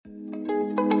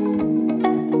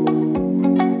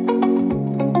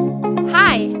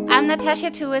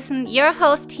Natasha Thuesen, your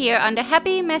host here on the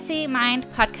Happy Messy Mind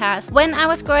podcast. When I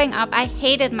was growing up, I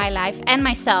hated my life and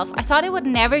myself. I thought it would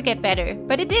never get better,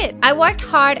 but it did. I worked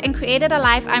hard and created a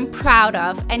life I'm proud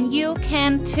of, and you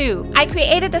can too. I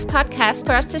created this podcast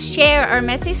for us to share our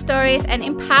messy stories and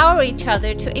empower each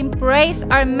other to embrace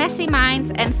our messy minds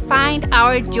and find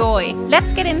our joy.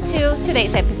 Let's get into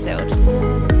today's episode.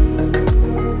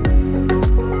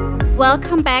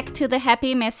 Welcome back to the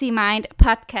Happy Messy Mind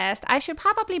podcast. I should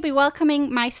probably be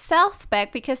welcoming myself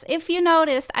back because if you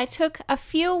noticed, I took a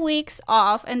few weeks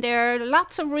off and there are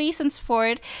lots of reasons for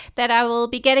it that I will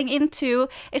be getting into,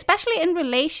 especially in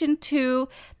relation to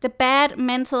the bad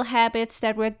mental habits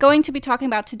that we're going to be talking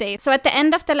about today. So at the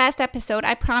end of the last episode,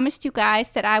 I promised you guys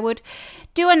that I would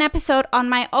do an episode on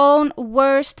my own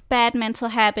worst bad mental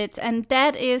habits, and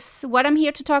that is what I'm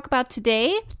here to talk about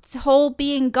today. The whole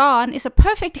being gone is a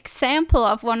perfect example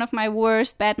of one of my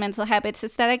worst bad mental habits.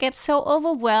 It's that I get so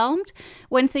overwhelmed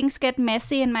when things get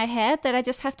messy in my head that I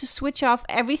just have to switch off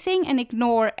everything and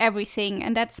ignore everything.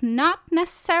 And that's not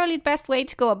necessarily the best way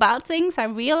to go about things. I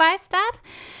realize that.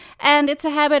 And it's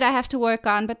a habit I have to work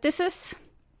on. But this is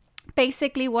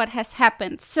basically what has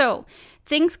happened. So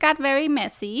things got very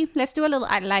messy. Let's do a little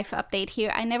life update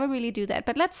here. I never really do that,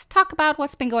 but let's talk about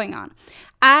what's been going on.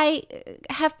 I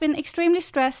have been extremely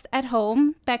stressed at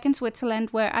home back in Switzerland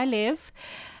where I live.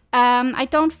 I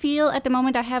don't feel at the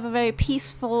moment I have a very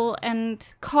peaceful and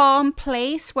calm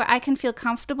place where I can feel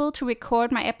comfortable to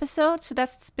record my episodes. So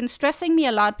that's been stressing me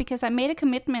a lot because I made a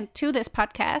commitment to this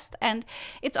podcast and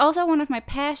it's also one of my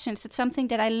passions. It's something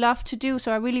that I love to do.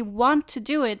 So I really want to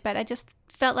do it, but I just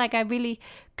felt like I really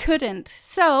couldn't.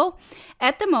 So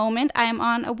at the moment I am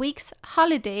on a week's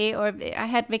holiday, or I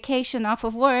had vacation off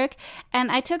of work,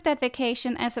 and I took that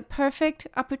vacation as a perfect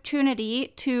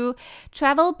opportunity to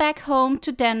travel back home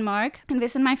to Denmark and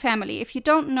visit my family. If you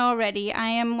don't know already, I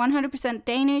am 100%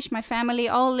 Danish. My family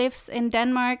all lives in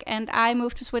Denmark and I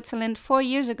moved to Switzerland 4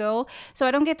 years ago, so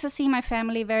I don't get to see my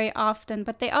family very often,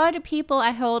 but they are the people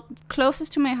I hold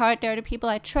closest to my heart. They're the people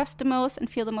I trust the most and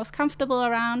feel the most comfortable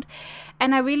around,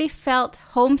 and I really felt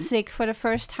homesick for the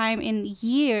first time in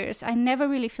years. I never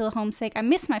really feel homesick. I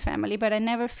miss my family, but I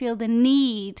never feel the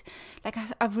need, like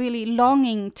of really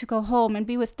longing to go home and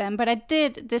be with them. But I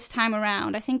did this time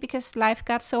around. I think because life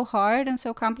got so hard and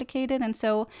so complicated and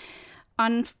so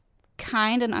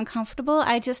unkind and uncomfortable,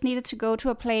 I just needed to go to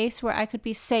a place where I could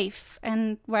be safe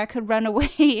and where I could run away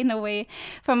in a way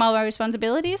from all my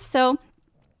responsibilities. So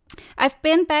I've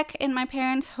been back in my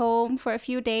parents' home for a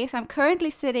few days. I'm currently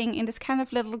sitting in this kind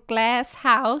of little glass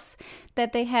house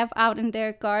that they have out in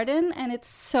their garden, and it's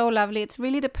so lovely. It's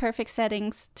really the perfect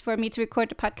settings for me to record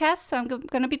the podcast. So I'm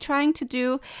going to be trying to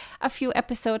do a few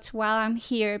episodes while I'm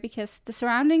here because the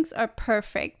surroundings are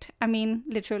perfect. I mean,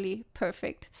 literally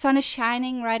perfect. Sun is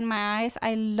shining right in my eyes.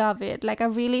 I love it. Like, I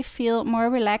really feel more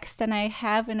relaxed than I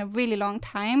have in a really long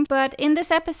time. But in this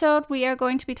episode, we are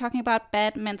going to be talking about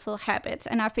bad mental habits,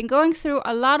 and I've been going through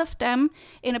a lot of them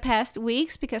in the past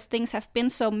weeks because things have been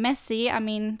so messy. I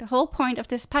mean, the whole point of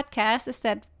this podcast is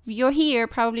that you're here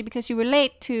probably because you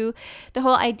relate to the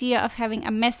whole idea of having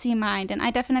a messy mind, and I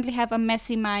definitely have a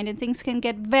messy mind, and things can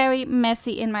get very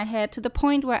messy in my head to the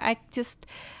point where I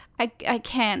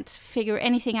can't figure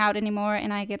anything out anymore,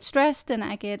 and I get stressed and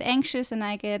I get anxious and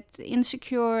I get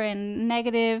insecure and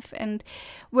negative, and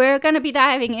we're gonna be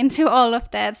diving into all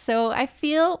of that. So I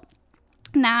feel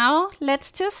now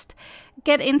let's just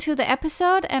get into the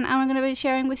episode, and I'm going to be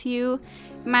sharing with you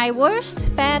my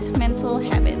worst bad mental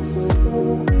habits.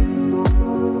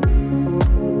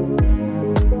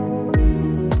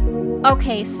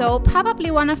 Okay, so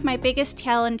probably one of my biggest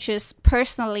challenges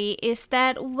personally is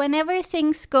that whenever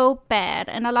things go bad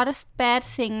and a lot of bad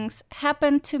things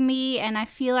happen to me and I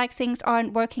feel like things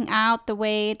aren't working out the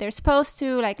way they're supposed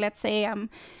to, like let's say I'm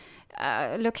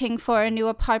looking for a new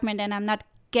apartment and I'm not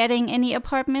getting any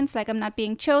apartments, like I'm not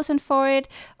being chosen for it,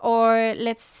 or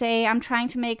let's say I'm trying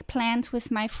to make plans with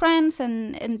my friends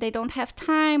and they don't have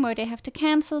time, or they have to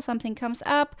cancel, something comes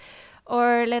up,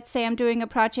 or let's say I'm doing a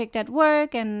project at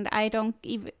work and I don't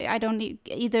get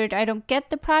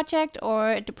the project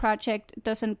or the project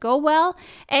doesn't go well.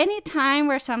 Any time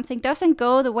where something doesn't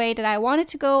go the way that I want it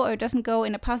to go or doesn't go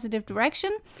in a positive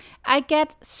direction, I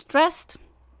get stressed,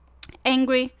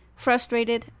 angry,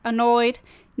 frustrated, annoyed,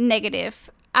 negative.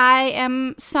 I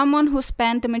am someone who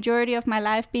spent the majority of my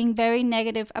life being very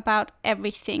negative about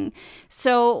everything.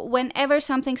 So whenever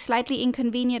something slightly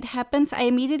inconvenient happens, I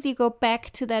immediately go back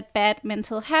to that bad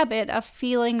mental habit of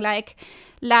feeling like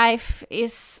life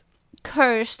is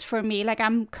cursed for me, like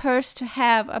I'm cursed to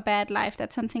have a bad life.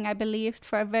 That's something I believed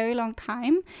for a very long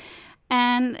time.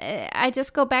 And I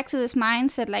just go back to this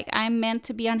mindset, like I'm meant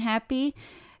to be unhappy.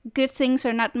 Good things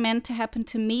are not meant to happen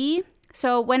to me.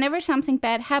 So whenever something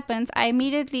bad happens, I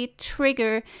immediately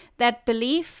trigger that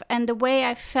belief and the way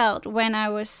I felt when I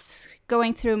was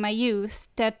going through my youth,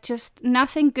 that just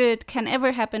nothing good can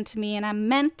ever happen to me, and I'm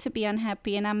meant to be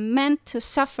unhappy, and I'm meant to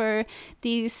suffer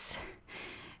these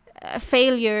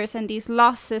failures and these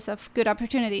losses of good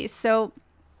opportunities. So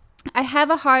I have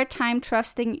a hard time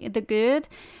trusting the good,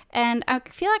 and I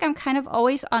feel like I'm kind of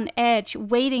always on edge,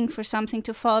 waiting for something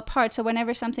to fall apart. So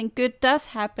whenever something good does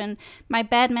happen, my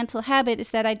bad mental habit is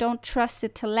that I don't trust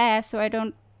it to last, or I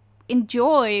don't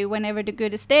enjoy whenever the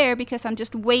good is there, because I'm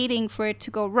just waiting for it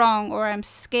to go wrong, or I'm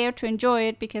scared to enjoy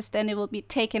it because then it will be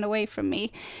taken away from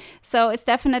me. So it's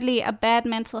definitely a bad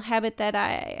mental habit that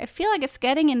I feel like it's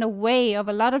getting in the way of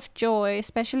a lot of joy.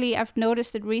 Especially I've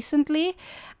noticed it recently.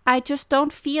 I just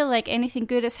don't feel like anything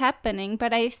good is happening,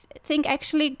 but I think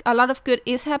actually a lot of good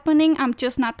is happening. I'm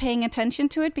just not paying attention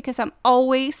to it because I'm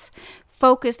always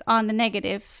focused on the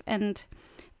negative, and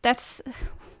that's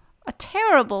a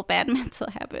terrible bad mental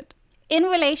habit. In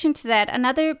relation to that,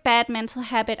 another bad mental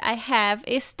habit I have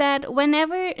is that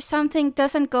whenever something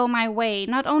doesn't go my way,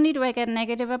 not only do I get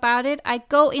negative about it, I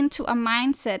go into a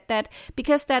mindset that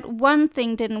because that one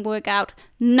thing didn't work out,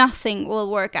 nothing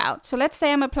will work out. So let's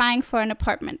say I'm applying for an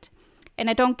apartment and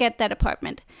I don't get that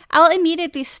apartment. I'll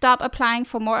immediately stop applying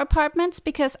for more apartments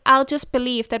because I'll just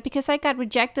believe that because I got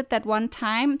rejected that one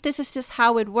time, this is just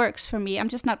how it works for me. I'm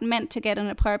just not meant to get an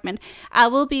apartment. I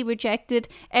will be rejected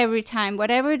every time.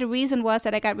 Whatever the reason was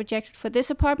that I got rejected for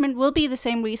this apartment will be the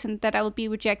same reason that I will be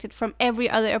rejected from every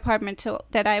other apartment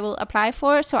that I will apply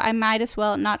for, so I might as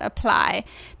well not apply.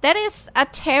 That is a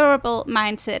terrible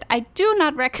mindset. I do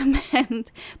not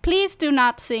recommend. Please do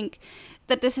not think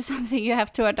that this is something you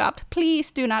have to adopt.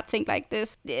 Please do not think like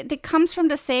this. It comes from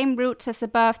the same roots as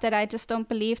above, that I just don't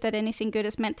believe that anything good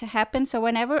is meant to happen. So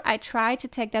whenever I try to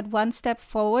take that one step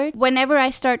forward, whenever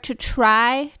I start to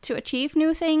try to achieve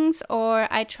new things, or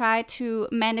I try to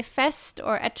manifest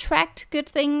or attract good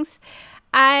things,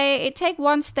 I take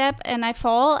one step and I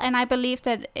fall, and I believe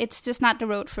that it's just not the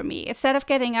road for me. Instead of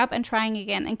getting up and trying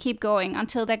again and keep going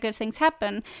until that good things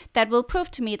happen, that will prove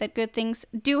to me that good things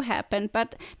do happen.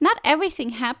 But not everything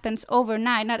happens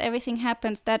overnight. Not everything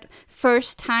happens that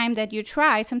first time that you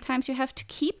try. Sometimes you have to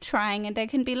keep trying, and there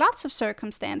can be lots of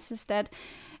circumstances that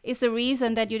is the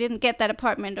reason that you didn't get that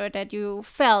apartment, or that you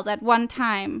fell that one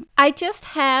time. I just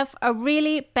have a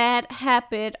really bad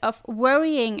habit of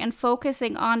worrying and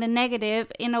focusing on the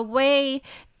negative in a way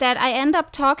that I end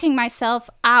up talking myself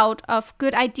out of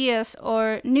good ideas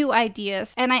or new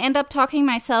ideas, and I end up talking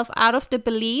myself out of the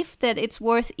belief that it's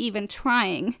worth even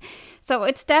trying. So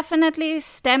it's definitely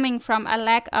stemming from a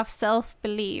lack of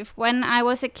self-belief. When I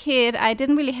was a kid, I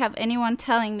didn't really have anyone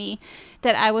telling me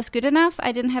that I was good enough.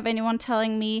 I didn't have anyone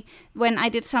telling me when I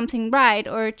did something right,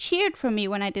 or cheered for me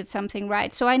when I did something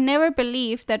right. So I never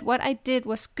believed that what I did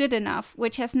was good enough,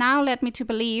 which has now led me to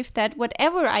believe that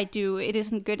whatever I do, it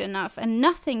isn't good enough, and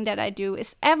nothing that I do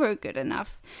is ever good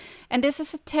enough. And this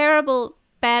is a terrible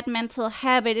bad mental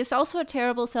habit. It's also a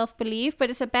terrible self-belief, but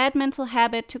it's a bad mental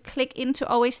habit to click into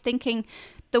always thinking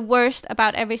the worst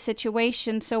about every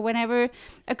situation. So whenever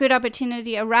a good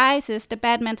opportunity arises, the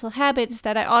bad mental habit is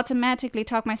that I automatically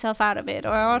talk myself out of it,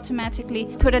 or I automatically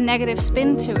put a negative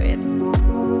spin to it.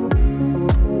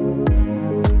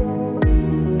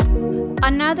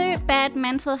 Another bad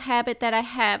mental habit that I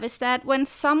have is that when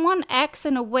someone acts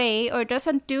in a way or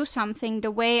doesn't do something the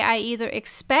way I either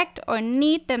expect or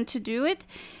need them to do it,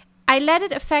 I let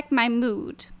it affect my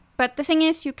mood. But the thing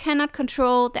is, you cannot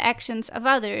control the actions of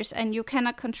others, and you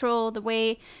cannot control the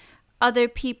way other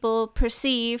people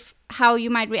perceive how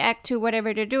you might react to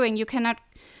whatever they're doing. You cannot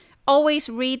always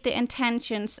read the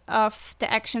intentions of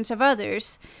the actions of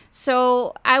others.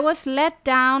 So I was let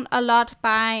down a lot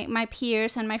by my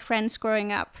peers and my friends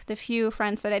growing up, the few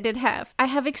friends that I did have. I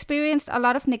have experienced a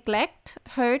lot of neglect,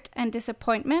 hurt, and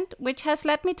disappointment, which has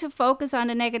led me to focus on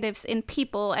the negatives in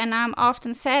people, and I'm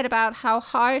often sad about how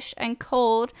harsh and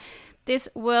cold this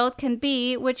world can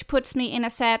be, which puts me in a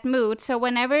sad mood. So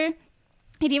whenever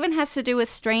it even has to do with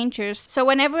strangers. So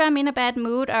whenever I'm in a bad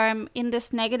mood or I'm in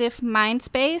this negative mind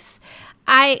space,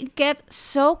 I get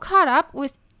so caught up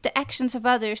with the actions of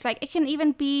others. Like, it can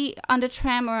even be on the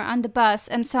tram or on the bus,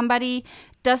 and somebody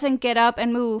doesn't get up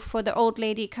and move for the old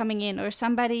lady coming in, or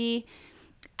somebody,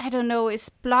 I don't know, is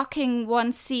blocking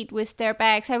one seat with their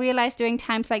bags. I realize during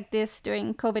times like this,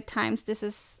 during COVID times, this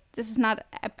is not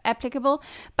applicable.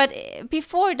 But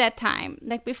before that time,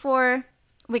 like before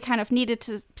we kind of needed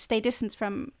to stay distant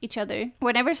from each other.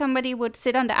 Whenever somebody would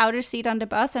sit on the outer seat on the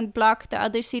bus and block the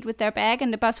other seat with their bag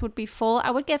and the bus would be full,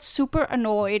 I would get super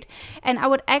annoyed, and I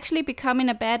would actually become in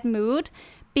a bad mood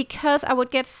because I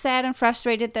would get sad and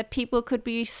frustrated that people could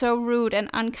be so rude and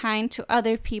unkind to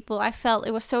other people. I felt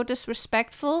it was so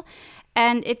disrespectful,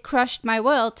 and it crushed my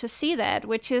world to see that,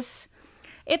 which is,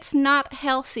 it's not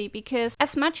healthy, because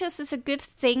as much as it's a good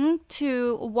thing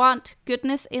to want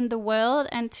goodness in the world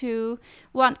and to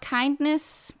want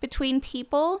kindness between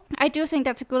people, I do think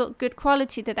that's a good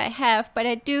quality that I have, but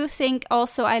I do think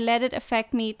also I let it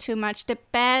affect me too much. The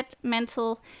bad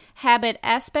mental habit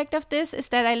aspect of this is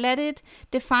that I let it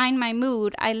define my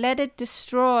mood. I let it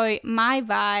destroy my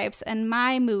vibes and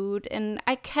my mood, and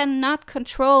I cannot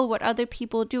control what other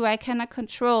people do. I cannot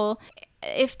control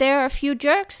if there are a few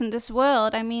jerks in this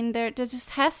world. I mean, there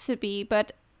just has to be,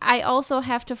 but I also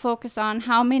have to focus on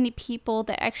how many people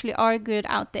there actually are good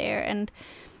out there, and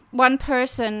one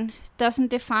person doesn't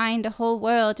define the whole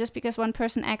world. Just because one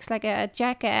person acts like a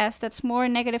jackass, that's more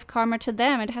negative karma to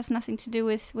them. It has nothing to do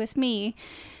with me.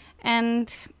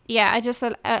 And yeah, I just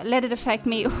let it affect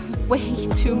me way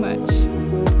too much.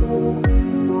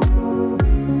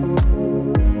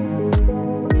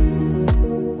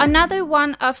 Another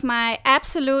one of my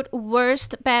absolute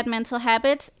worst bad mental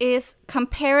habits is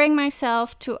comparing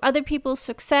myself to other people's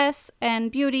success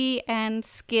and beauty and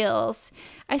skills.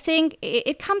 I think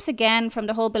it comes again from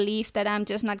the whole belief that I'm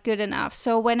just not good enough.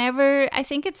 So whenever, I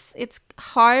think it's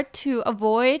hard to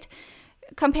avoid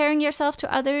comparing yourself to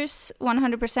others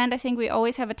 100%. I think we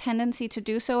always have a tendency to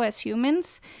do so as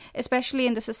humans, especially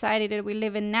in the society that we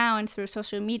live in now and through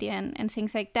social media and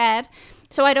things like that.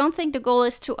 So I don't think the goal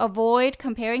is to avoid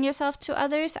comparing yourself to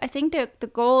others. I think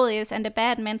the goal is, and the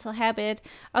bad mental habit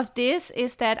of this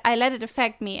is that I let it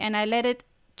affect me, and I let it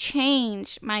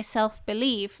change my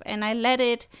self-belief, and I let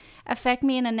it affect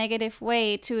me in a negative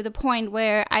way to the point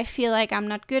where I feel like I'm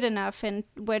not good enough, and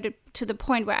to the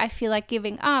point where I feel like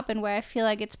giving up, and where I feel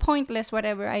like it's pointless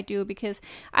whatever I do, because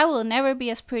I will never be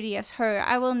as pretty as her.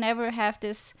 I will never have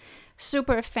this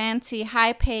super fancy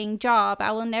high-paying job.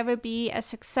 I will never be as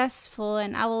successful,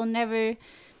 and I will never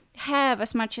have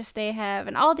as much as they have,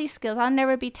 and all these skills. I'll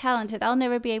never be talented. I'll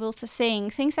never be able to sing,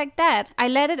 things like that. I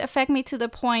let it affect me to the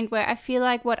point where I feel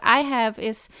like what I have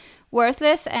is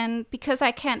worthless, and because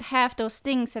I can't have those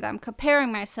things that I'm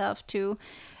comparing myself to,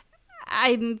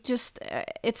 I'm just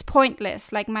it's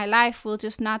pointless. Like, my life will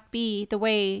just not be the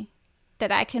way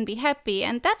that I can be happy.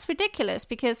 And that's ridiculous,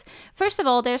 because first of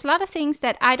all, there's a lot of things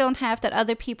that I don't have that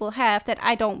other people have that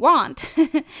I don't want.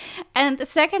 And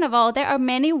second of all, there are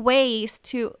many ways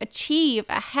to achieve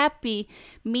a happy,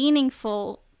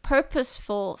 meaningful,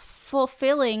 purposeful,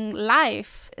 fulfilling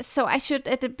life. So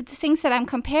the things that I'm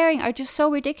comparing are just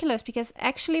so ridiculous, because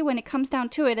actually when it comes down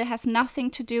to it, it has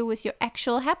nothing to do with your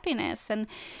actual happiness. And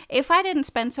if I didn't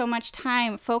spend so much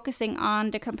time focusing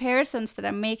on the comparisons that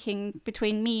I'm making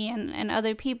between me and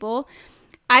other people,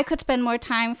 I could spend more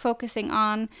time focusing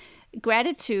on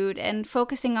gratitude and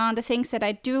focusing on the things that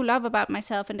I do love about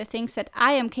myself, and the things that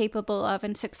I am capable of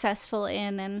and successful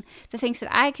in, and the things that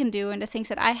I can do and the things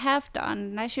that I have done.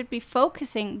 And I should be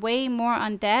focusing way more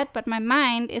on that, but my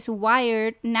mind is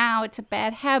wired now, it's a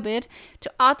bad habit,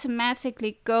 to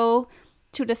automatically go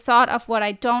to the thought of what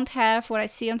I don't have, what I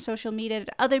see on social media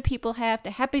that other people have,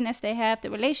 the happiness they have,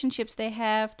 the relationships they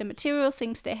have, the material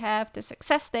things they have, the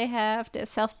success they have, the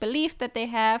self-belief that they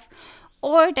have,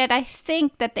 or that I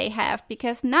think that they have,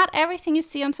 because not everything you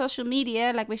see on social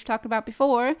media, like we've talked about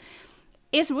before,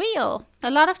 is real.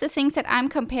 A lot of the things that I'm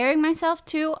comparing myself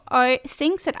to are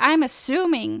things that I'm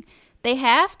assuming they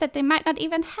have that they might not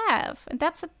even have. And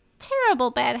that's a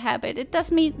terrible bad habit. It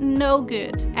does me no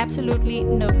good. Absolutely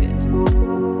no good.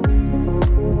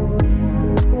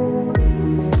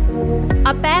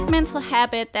 A bad mental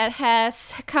habit that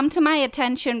has come to my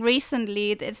attention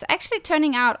recently, it's actually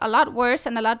turning out a lot worse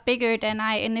and a lot bigger than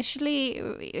I initially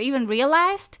even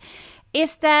realized,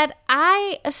 is that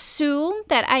I assume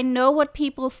that I know what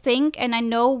people think and I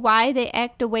know why they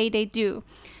act the way they do.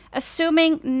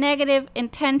 Assuming negative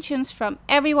intentions from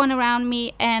everyone around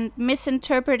me and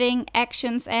misinterpreting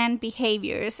actions and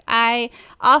behaviors. I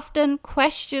often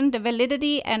question the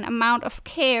validity and amount of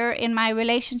care in my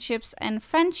relationships and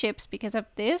friendships because of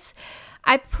this.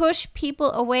 I push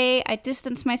people away, I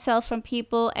distance myself from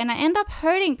people, and I end up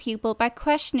hurting people by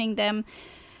questioning them.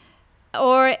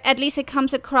 Or at least it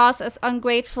comes across as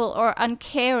ungrateful or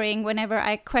uncaring whenever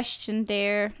I question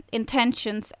their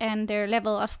intentions and their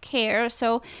level of care.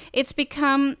 So it's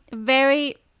become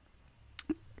very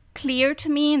clear to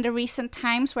me in the recent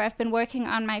times where I've been working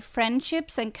on my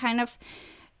friendships and kind of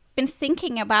been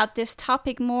thinking about this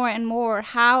topic more and more,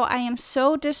 how I am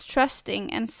so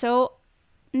distrusting and so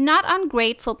not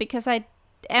ungrateful, because I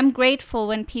am grateful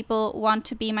when people want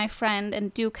to be my friend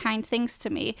and do kind things to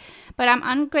me. But I'm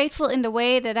ungrateful in the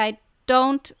way that I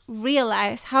don't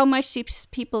realize how much these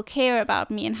people care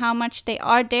about me and how much they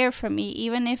are there for me,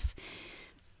 even if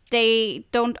they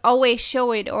don't always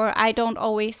show it, or I don't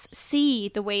always see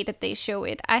the way that they show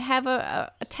it. I have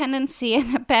a tendency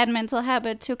and a bad mental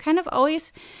habit to kind of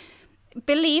always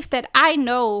believe that I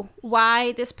know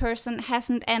why this person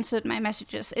hasn't answered my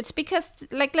messages. It's because,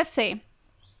 like, let's say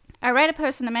I write a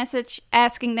person a message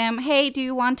asking them, hey, do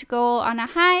you want to go on a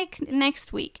hike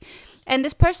next week? And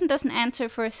this person doesn't answer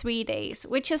for 3 days,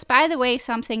 which is, by the way,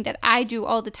 something that I do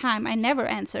all the time. I never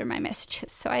answer my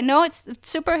messages. So I know it's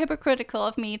super hypocritical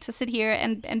of me to sit here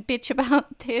and bitch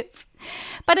about this.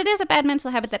 But it is a bad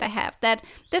mental habit that I have, that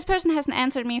this person hasn't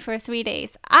answered me for 3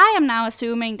 days. I am now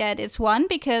assuming that it's 1,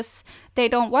 because they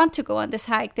don't want to go on this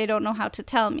hike. They don't know how to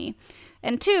tell me.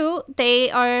 And 2,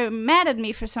 they are mad at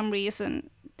me for some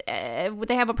reason.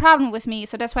 They have a problem with me,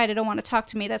 so that's why they don't want to talk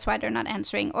to me. That's why they're not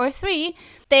answering. Or 3,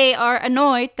 they are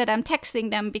annoyed that I'm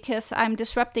texting them because I'm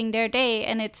disrupting their day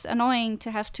and it's annoying to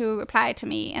have to reply to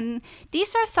me. And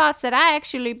these are thoughts that I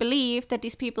actually believe that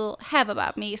these people have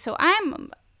about me. So I'm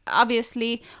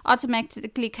obviously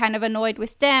automatically kind of annoyed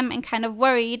with them and kind of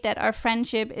worried that our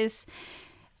friendship is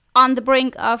on the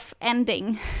brink of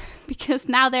ending. Because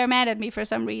now they're mad at me for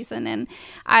some reason. And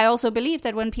I also believe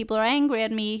that when people are angry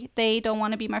at me, they don't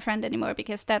want to be my friend anymore,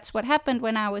 because that's what happened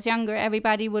when I was younger.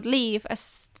 Everybody would leave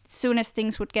as soon as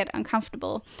things would get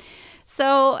uncomfortable.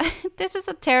 So this is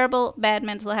a terrible, bad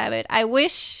mental habit. I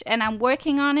wish, and I'm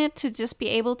working on it, to just be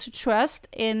able to trust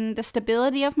in the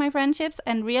stability of my friendships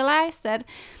and realize that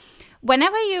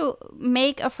whenever you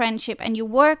make a friendship and you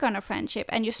work on a friendship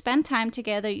and you spend time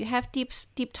together, you have deep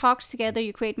talks together,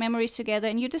 you create memories together,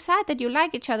 and you decide that you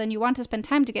like each other and you want to spend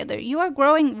time together, you are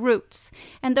growing roots.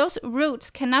 And those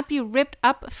roots cannot be ripped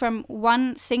up from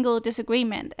one single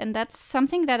disagreement. And that's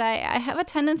something that I have a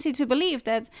tendency to believe,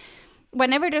 that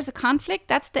whenever there's a conflict,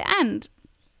 that's the end.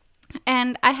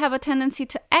 And I have a tendency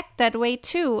to act that way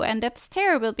too. And that's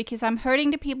terrible, because I'm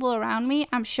hurting the people around me.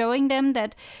 I'm showing them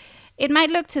that it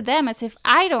might look to them as if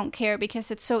I don't care,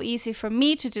 because it's so easy for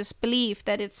me to just believe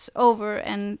that it's over.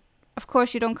 And of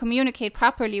course, you don't communicate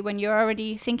properly when you're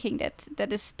already thinking that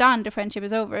it's done, the friendship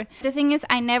is over. The thing is,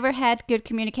 I never had good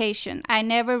communication. I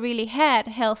never really had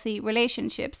healthy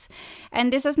relationships.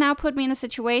 And this has now put me in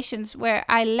situations where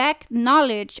I lack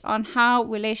knowledge on how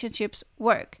relationships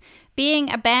work.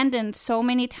 Being abandoned so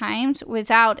many times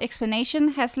without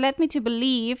explanation has led me to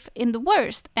believe in the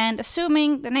worst and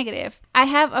assuming the negative. I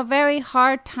have a very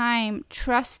hard time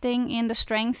trusting in the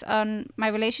strength on my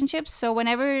relationships. So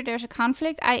whenever there's a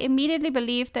conflict, I immediately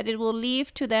believe that it will lead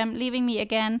to them leaving me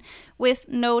again with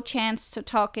no chance to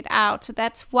talk it out. So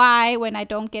that's why when I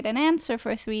don't get an answer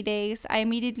for 3 days, I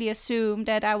immediately assume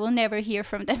that I will never hear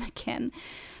from them again.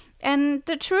 And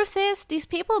the truth is, these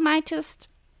people might just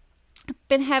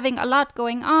been having a lot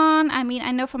going on. I mean,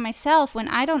 I know for myself, when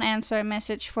I don't answer a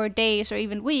message for days or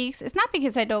even weeks, it's not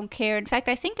because I don't care. In fact,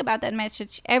 I think about that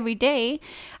message every day.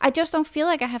 I just don't feel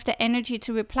like I have the energy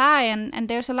to reply. And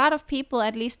there's a lot of people,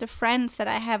 at least the friends that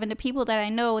I have and the people that I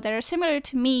know, that are similar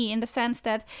to me in the sense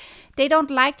that they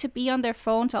don't like to be on their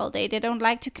phones all day. They don't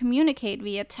like to communicate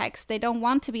via text. They don't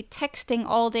want to be texting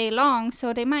all day long.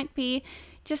 So they might be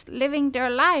just living their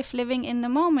life, living in the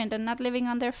moment and not living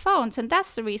on their phones. And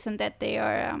that's the reason that they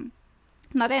are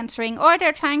not answering, or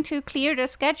they're trying to clear their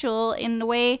schedule in a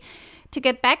way to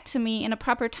get back to me in a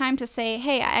proper time to say,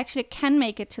 hey, I actually can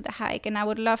make it to the hike and I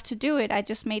would love to do it. I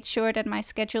just made sure that my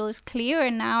schedule is clear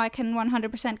and now I can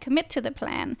 100% commit to the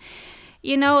plan.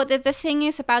 You know, the thing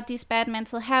is about these bad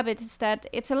mental habits is that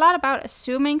it's a lot about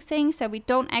assuming things that we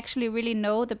don't actually really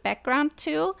know the background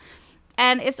to.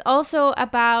 And it's also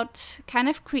about kind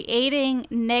of creating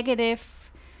negative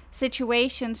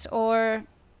situations or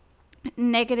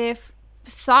negative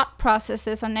thought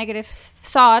processes or negative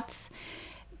thoughts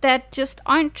that just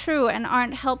aren't true and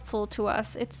aren't helpful to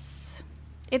us.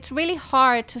 It's really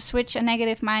hard to switch a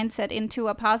negative mindset into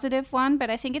a positive one, but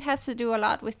I think it has to do a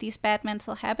lot with these bad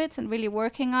mental habits and really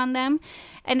working on them.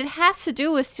 And it has to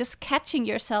do with just catching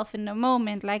yourself in the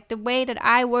moment. Like the way that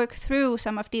I work through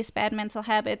some of these bad mental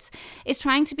habits is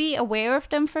trying to be aware of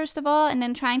them, first of all, and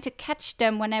then trying to catch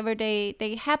them whenever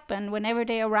they happen, whenever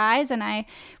they arise. And I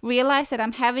realize that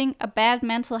I'm having a bad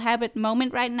mental habit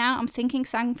moment right now. I'm thinking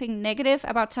something negative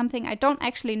about something I don't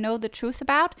actually know the truth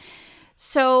about.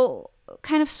 So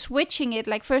kind of switching it,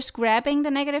 like first grabbing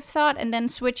the negative thought and then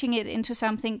switching it into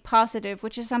something positive,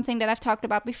 which is something that I've talked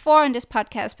about before in this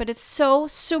podcast, but it's so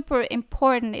super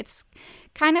important. It's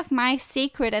kind of my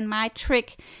secret and my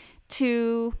trick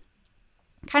to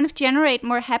kind of generate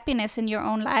more happiness in your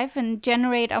own life and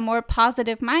generate a more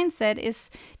positive mindset, is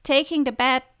taking the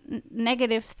bad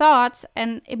negative thoughts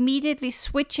and immediately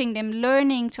switching them,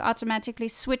 learning to automatically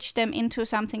switch them into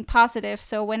something positive.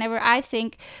 So whenever I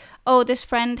think, oh, this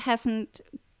friend hasn't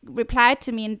replied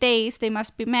to me in days, they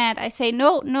must be mad, I say,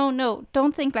 no,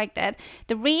 don't think like that.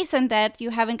 The reason that you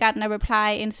haven't gotten a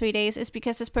reply in 3 days is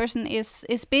because this person is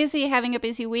busy, having a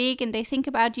busy week, and they think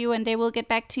about you, and they will get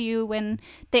back to you when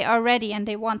they are ready and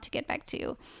they want to get back to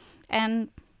you. And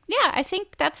yeah, I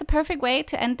think that's a perfect way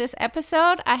to end this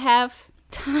episode. I have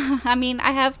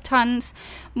tons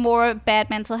more bad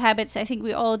mental habits. I think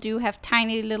we all do have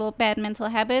tiny little bad mental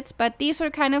habits, but these were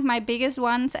kind of my biggest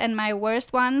ones and my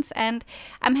worst ones. And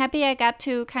I'm happy I got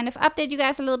to kind of update you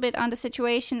guys a little bit on the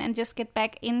situation and just get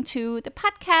back into the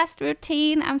podcast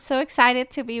routine. I'm so excited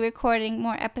to be recording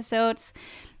more episodes.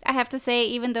 I have to say,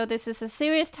 even though this is a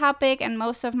serious topic and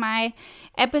most of my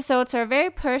episodes are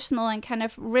very personal and kind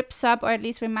of rips up, or at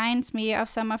least reminds me of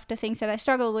some of the things that I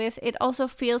struggle with, it also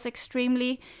feels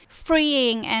extremely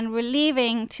freeing and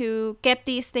relieving to get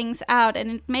these things out.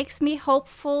 And it makes me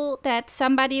hopeful that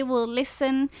somebody will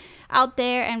listen out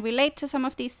there and relate to some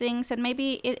of these things. And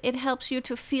maybe it helps you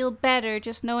to feel better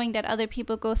just knowing that other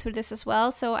people go through this as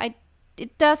well. So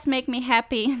it does make me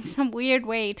happy in some weird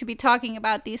way to be talking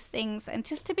about these things and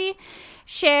just to be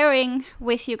sharing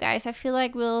with you guys. I feel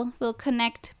like we'll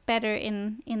connect better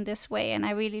in this way, and I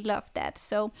really love that.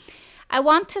 So I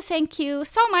want to thank you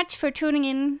so much for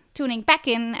tuning back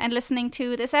in and listening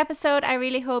to this episode. I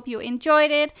really hope you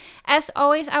enjoyed it. As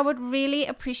always, I would really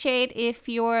appreciate if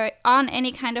you're on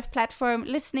any kind of platform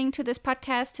listening to this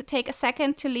podcast to take a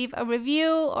second to leave a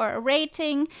review or a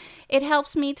rating. It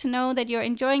helps me to know that you're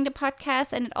enjoying the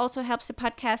podcast, and it also helps the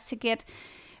podcast to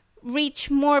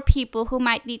reach more people who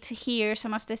might need to hear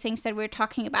some of the things that we're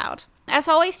talking about. As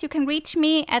always, you can reach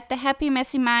me at the Happy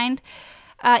Messy Mind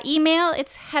email.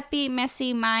 It's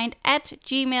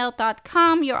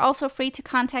happymessymind@gmail.com. You're also free to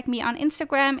contact me on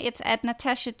Instagram. It's at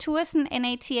Natasha Thuesen,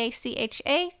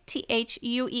 NATACHA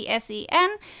THUESEN.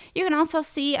 You can also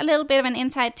see a little bit of an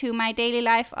insight to my daily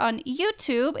life on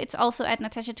YouTube. It's also at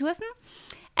Natasha Thuesen.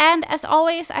 And as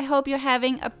always, I hope you're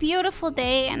having a beautiful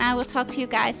day, and I will talk to you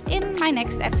guys in my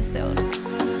next episode.